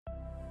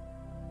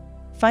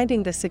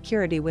Finding the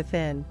Security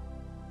Within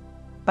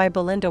by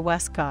Belinda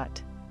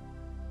Westcott.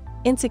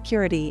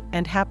 Insecurity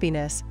and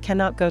happiness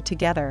cannot go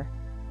together.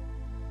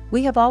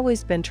 We have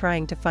always been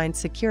trying to find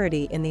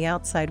security in the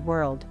outside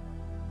world.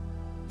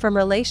 From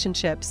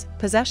relationships,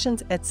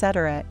 possessions,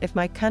 etc. If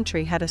my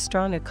country had a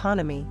strong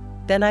economy,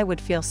 then I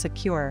would feel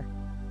secure.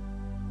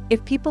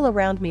 If people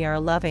around me are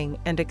loving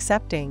and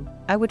accepting,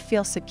 I would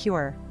feel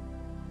secure.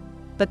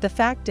 But the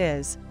fact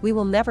is, we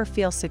will never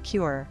feel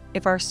secure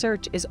if our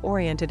search is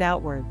oriented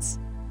outwards.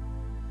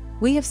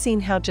 We have seen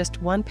how just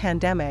one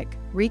pandemic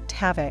wreaked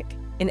havoc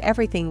in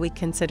everything we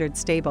considered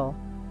stable.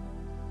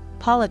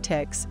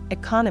 Politics,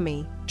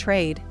 economy,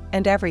 trade,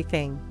 and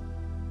everything.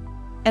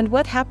 And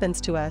what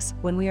happens to us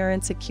when we are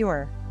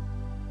insecure?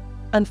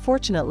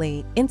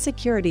 Unfortunately,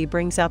 insecurity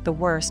brings out the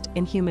worst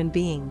in human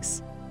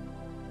beings.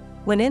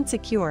 When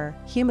insecure,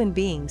 human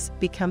beings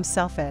become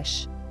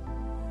selfish.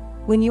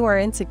 When you are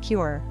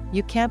insecure,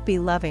 you can't be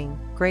loving,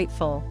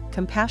 grateful,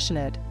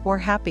 compassionate, or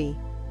happy.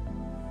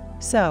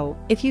 So,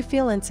 if you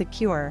feel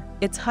insecure,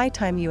 it's high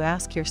time you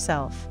ask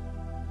yourself,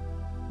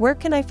 where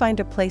can I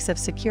find a place of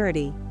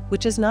security,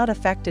 which is not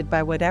affected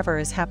by whatever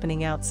is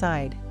happening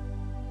outside?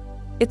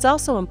 It's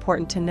also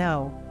important to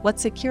know what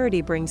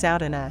security brings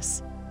out in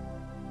us.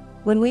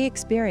 When we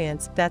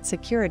experience that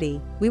security,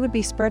 we would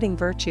be spreading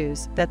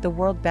virtues that the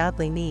world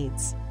badly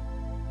needs.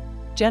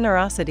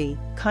 Generosity,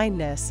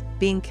 kindness,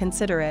 being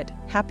considerate,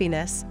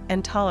 happiness,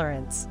 and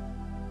tolerance.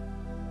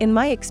 In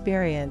my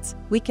experience,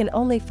 we can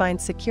only find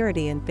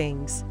security in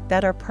things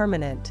that are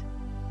permanent.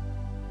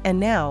 And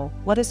now,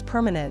 what is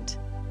permanent?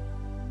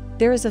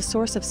 There is a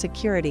source of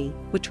security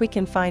which we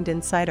can find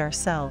inside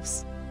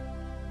ourselves.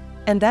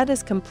 And that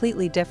is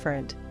completely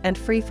different and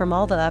free from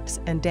all the ups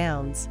and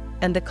downs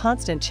and the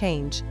constant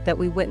change that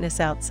we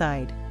witness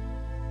outside.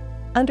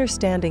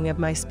 Understanding of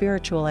my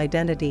spiritual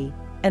identity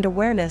and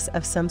awareness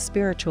of some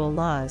spiritual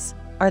laws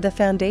are the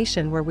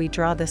foundation where we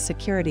draw the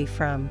security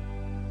from.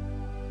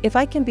 If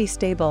I can be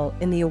stable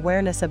in the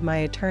awareness of my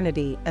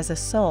eternity as a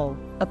soul,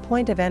 a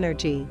point of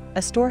energy,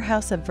 a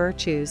storehouse of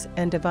virtues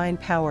and divine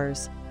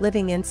powers,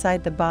 living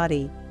inside the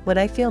body, when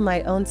I feel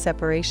my own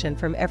separation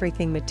from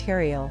everything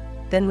material,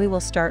 then we will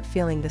start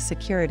feeling the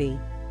security.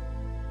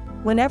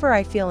 Whenever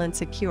I feel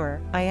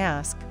insecure, I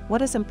ask,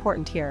 what is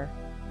important here?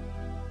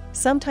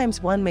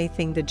 Sometimes one may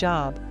think the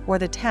job or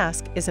the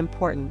task is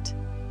important.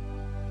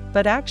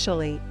 But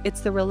actually, it's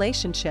the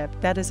relationship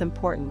that is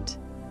important.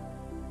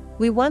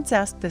 We once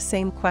asked the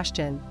same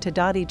question to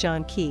Dadi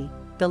Janki,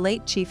 the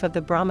late chief of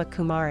the Brahma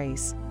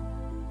Kumaris.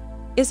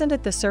 Isn't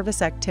it the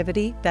service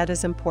activity that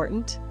is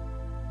important?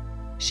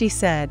 She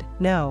said,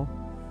 no.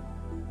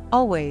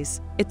 Always,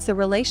 it's the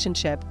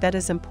relationship that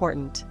is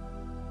important.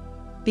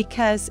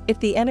 Because if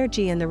the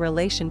energy in the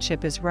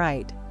relationship is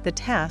right, the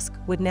task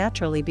would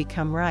naturally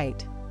become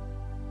right.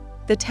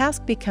 The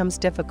task becomes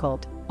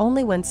difficult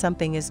only when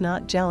something is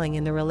not gelling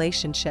in the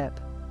relationship.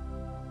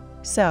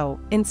 So,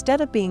 instead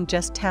of being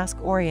just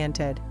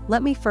task-oriented,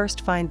 let me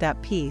first find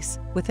that peace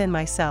within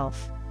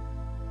myself.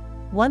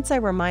 Once I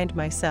remind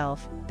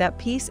myself that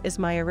peace is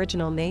my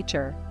original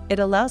nature, it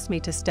allows me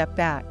to step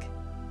back.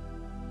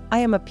 I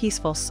am a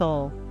peaceful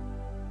soul.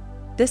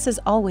 This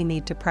is all we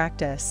need to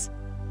practice.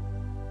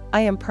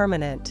 I am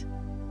permanent.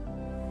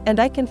 And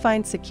I can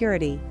find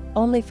security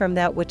only from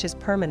that which is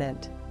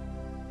permanent.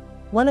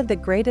 One of the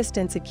greatest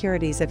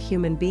insecurities of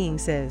human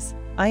beings is,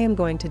 I am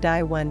going to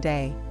die one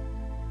day.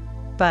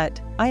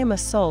 But, I am a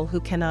soul who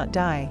cannot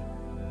die.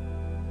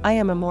 I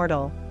am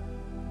immortal.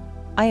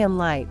 I am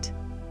light.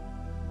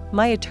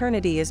 My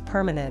eternity is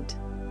permanent.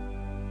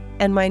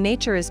 And my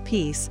nature is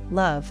peace,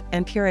 love,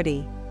 and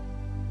purity.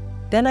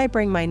 Then I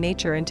bring my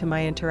nature into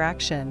my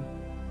interaction.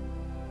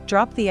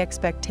 Drop the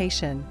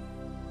expectation.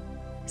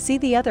 See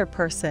the other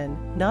person,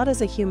 not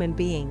as a human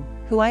being,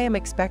 who I am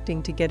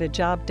expecting to get a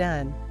job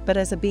done, but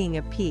as a being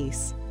of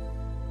peace.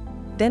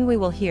 Then we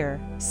will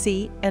hear,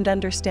 see, and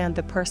understand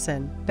the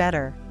person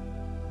better.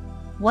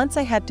 Once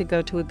I had to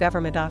go to a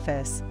government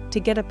office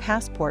to get a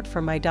passport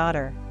for my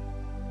daughter.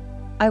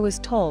 I was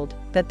told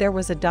that there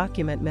was a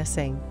document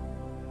missing.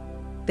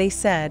 They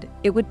said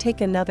it would take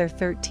another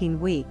 13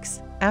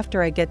 weeks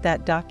after I get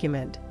that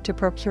document to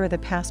procure the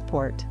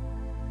passport.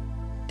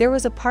 There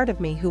was a part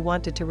of me who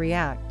wanted to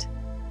react.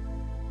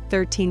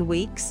 13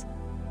 weeks?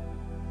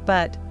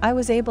 But I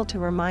was able to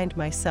remind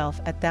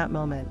myself at that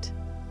moment.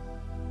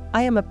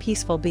 I am a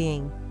peaceful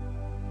being.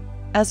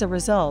 As a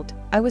result,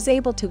 I was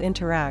able to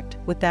interact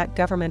with that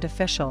government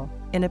official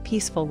in a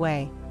peaceful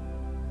way.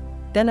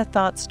 Then a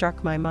thought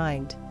struck my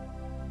mind.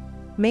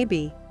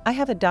 Maybe I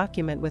have a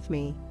document with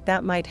me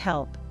that might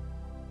help.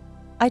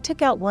 I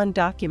took out one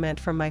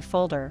document from my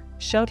folder,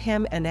 showed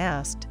him and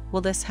asked,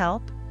 will this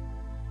help?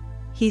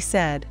 He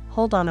said,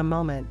 hold on a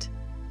moment.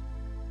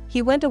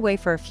 He went away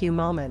for a few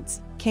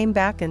moments, came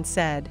back and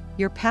said,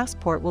 your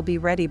passport will be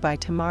ready by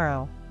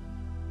tomorrow.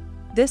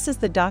 This is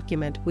the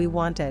document we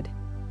wanted.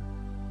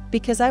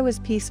 Because I was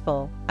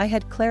peaceful, I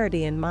had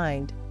clarity in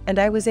mind, and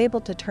I was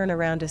able to turn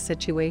around a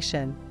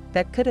situation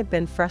that could have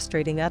been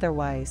frustrating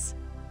otherwise.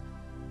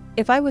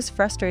 If I was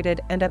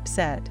frustrated and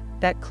upset,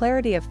 that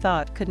clarity of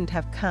thought couldn't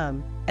have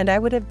come, and I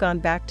would have gone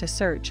back to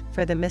search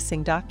for the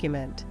missing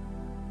document.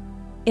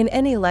 In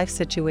any life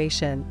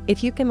situation,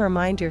 if you can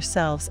remind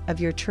yourselves of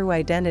your true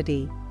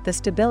identity, the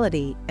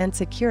stability and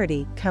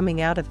security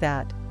coming out of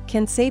that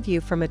can save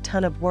you from a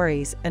ton of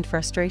worries and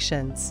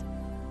frustrations.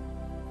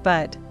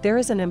 But there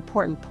is an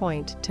important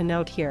point to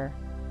note here.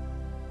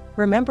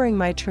 Remembering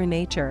my true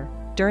nature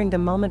during the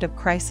moment of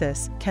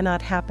crisis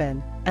cannot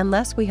happen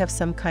unless we have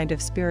some kind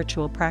of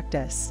spiritual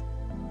practice.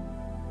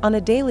 On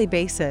a daily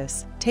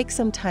basis, take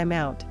some time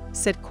out,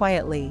 sit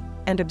quietly,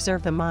 and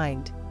observe the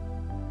mind.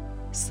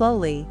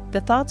 Slowly,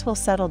 the thoughts will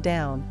settle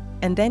down,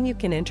 and then you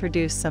can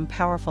introduce some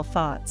powerful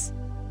thoughts.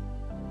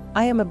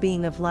 I am a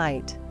being of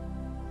light.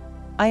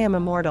 I am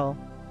immortal.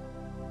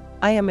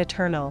 I am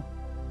eternal.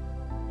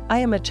 I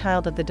am a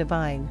child of the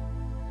divine.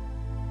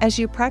 As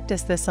you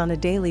practice this on a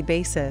daily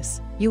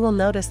basis, you will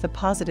notice the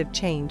positive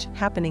change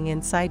happening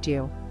inside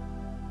you.